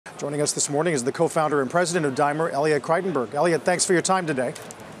Joining us this morning is the co-founder and president of Daimler, Elliot Kreitenberg. Elliot, thanks for your time today.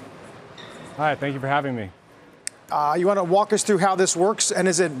 Hi, thank you for having me. You want to walk us through how this works, and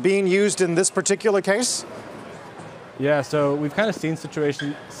is it being used in this particular case? Yeah, so we've kind of seen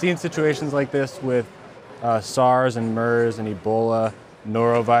situations like this with SARS and MERS and Ebola,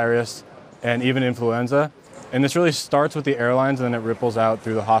 norovirus, and even influenza. And this really starts with the airlines and then it ripples out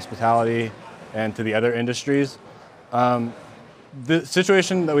through the hospitality and to the other industries. The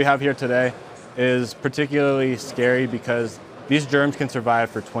situation that we have here today is particularly scary because these germs can survive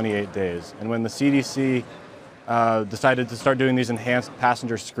for 28 days. And when the CDC decided to start doing these enhanced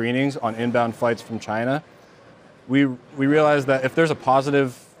passenger screenings on inbound flights from China, we realized that if there's a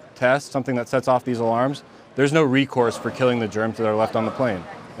positive test, something that sets off these alarms, there's no recourse for killing the germs that are left on the plane.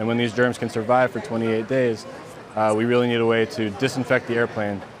 And when these germs can survive for 28 days, we really need a way to disinfect the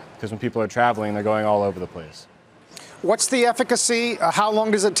airplane, because when people are traveling, they're going all over the place. What's the efficacy? How long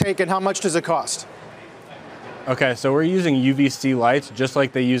does it take, and how much does it cost? Okay, so we're using UVC lights just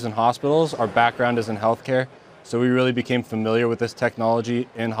like they use in hospitals. Our background is in healthcare, so we really became familiar with this technology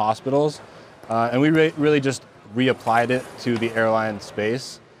in hospitals. And we really just reapplied it to the airline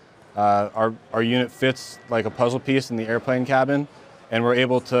space. Our unit fits like a puzzle piece in the airplane cabin, and we're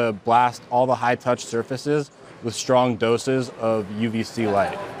able to blast all the high-touch surfaces with strong doses of UVC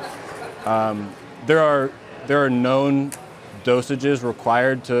light. There are known dosages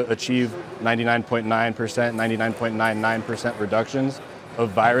required to achieve 99.9%, 99.99% reductions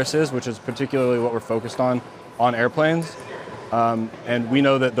of viruses, which is particularly what we're focused on airplanes. And we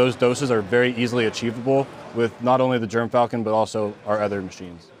know that those doses are very easily achievable with not only the GermFalcon, but also our other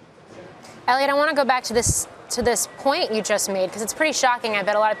machines. Elliot, I want to go back to this point you just made, because it's pretty shocking. I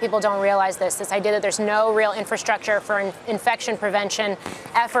bet a lot of people don't realize this idea that there's no real infrastructure for infection prevention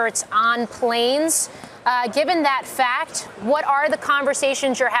efforts on planes. Given that fact, what are the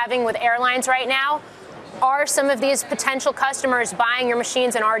conversations you're having with airlines right now? Are some of these potential customers buying your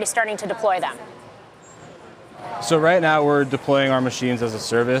machines and already starting to deploy them? So right now we're deploying our machines as a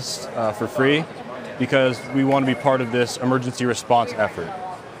service for free, because we want to be part of this emergency response effort.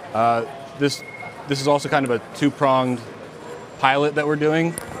 This is also kind of a two-pronged pilot that we're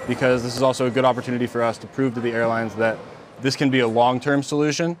doing, because this is also a good opportunity for us to prove to the airlines that this can be a long-term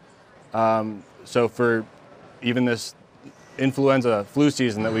solution. So for even this influenza flu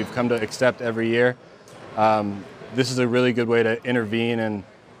season that we've come to accept every year, this is a really good way to intervene and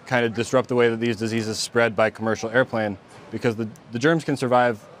kind of disrupt the way that these diseases spread by commercial airplane, because the germs can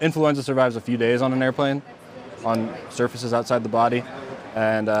survive. Influenza survives a few days on an airplane, on surfaces outside the body,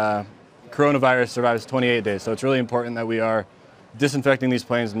 and coronavirus survives 28 days. So it's really important that we are disinfecting these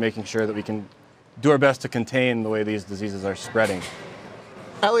planes and making sure that we can do our best to contain the way these diseases are spreading.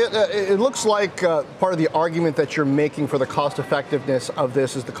 Elliot, it looks like part of the argument that you're making for the cost effectiveness of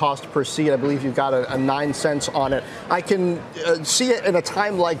this is the cost per seat. I believe you've got a 9 cents on it. I can see it in a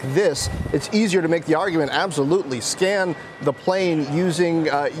time like this. It's easier to make the argument, absolutely. Scan the plane using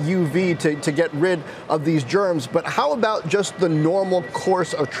UV to get rid of these germs. But how about just the normal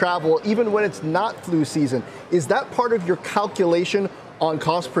course of travel, even when it's not flu season? Is that part of your calculation on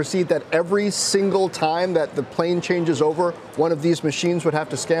cost per seat, that every single time that the plane changes over, one of these machines would have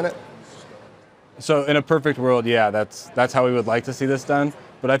to scan it? So in a perfect world, yeah, that's how we would like to see this done.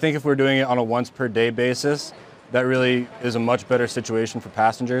 But I think if we're doing it on a once per day basis, that really is a much better situation for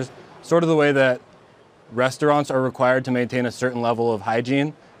passengers. Sort of the way that restaurants are required to maintain a certain level of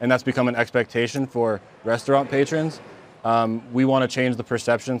hygiene, and that's become an expectation for restaurant patrons. We want to change the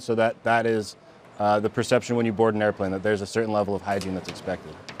perception so that is the perception when you board an airplane, that there's a certain level of hygiene that's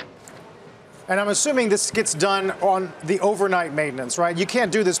expected. And I'm assuming this gets done on the overnight maintenance, right? You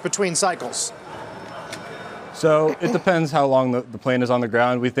can't do this between cycles. So it depends how long the plane is on the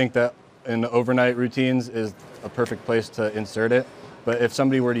ground. We think that in overnight routines is a perfect place to insert it. But if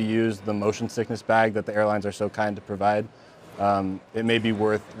somebody were to use the motion sickness bag that the airlines are so kind to provide, it may be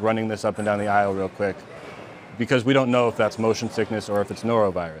worth running this up and down the aisle real quick, because we don't know if that's motion sickness or if it's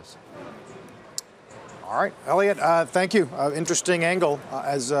norovirus. All right, Elliot, thank you. Interesting angle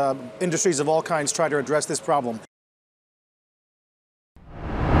as industries of all kinds try to address this problem.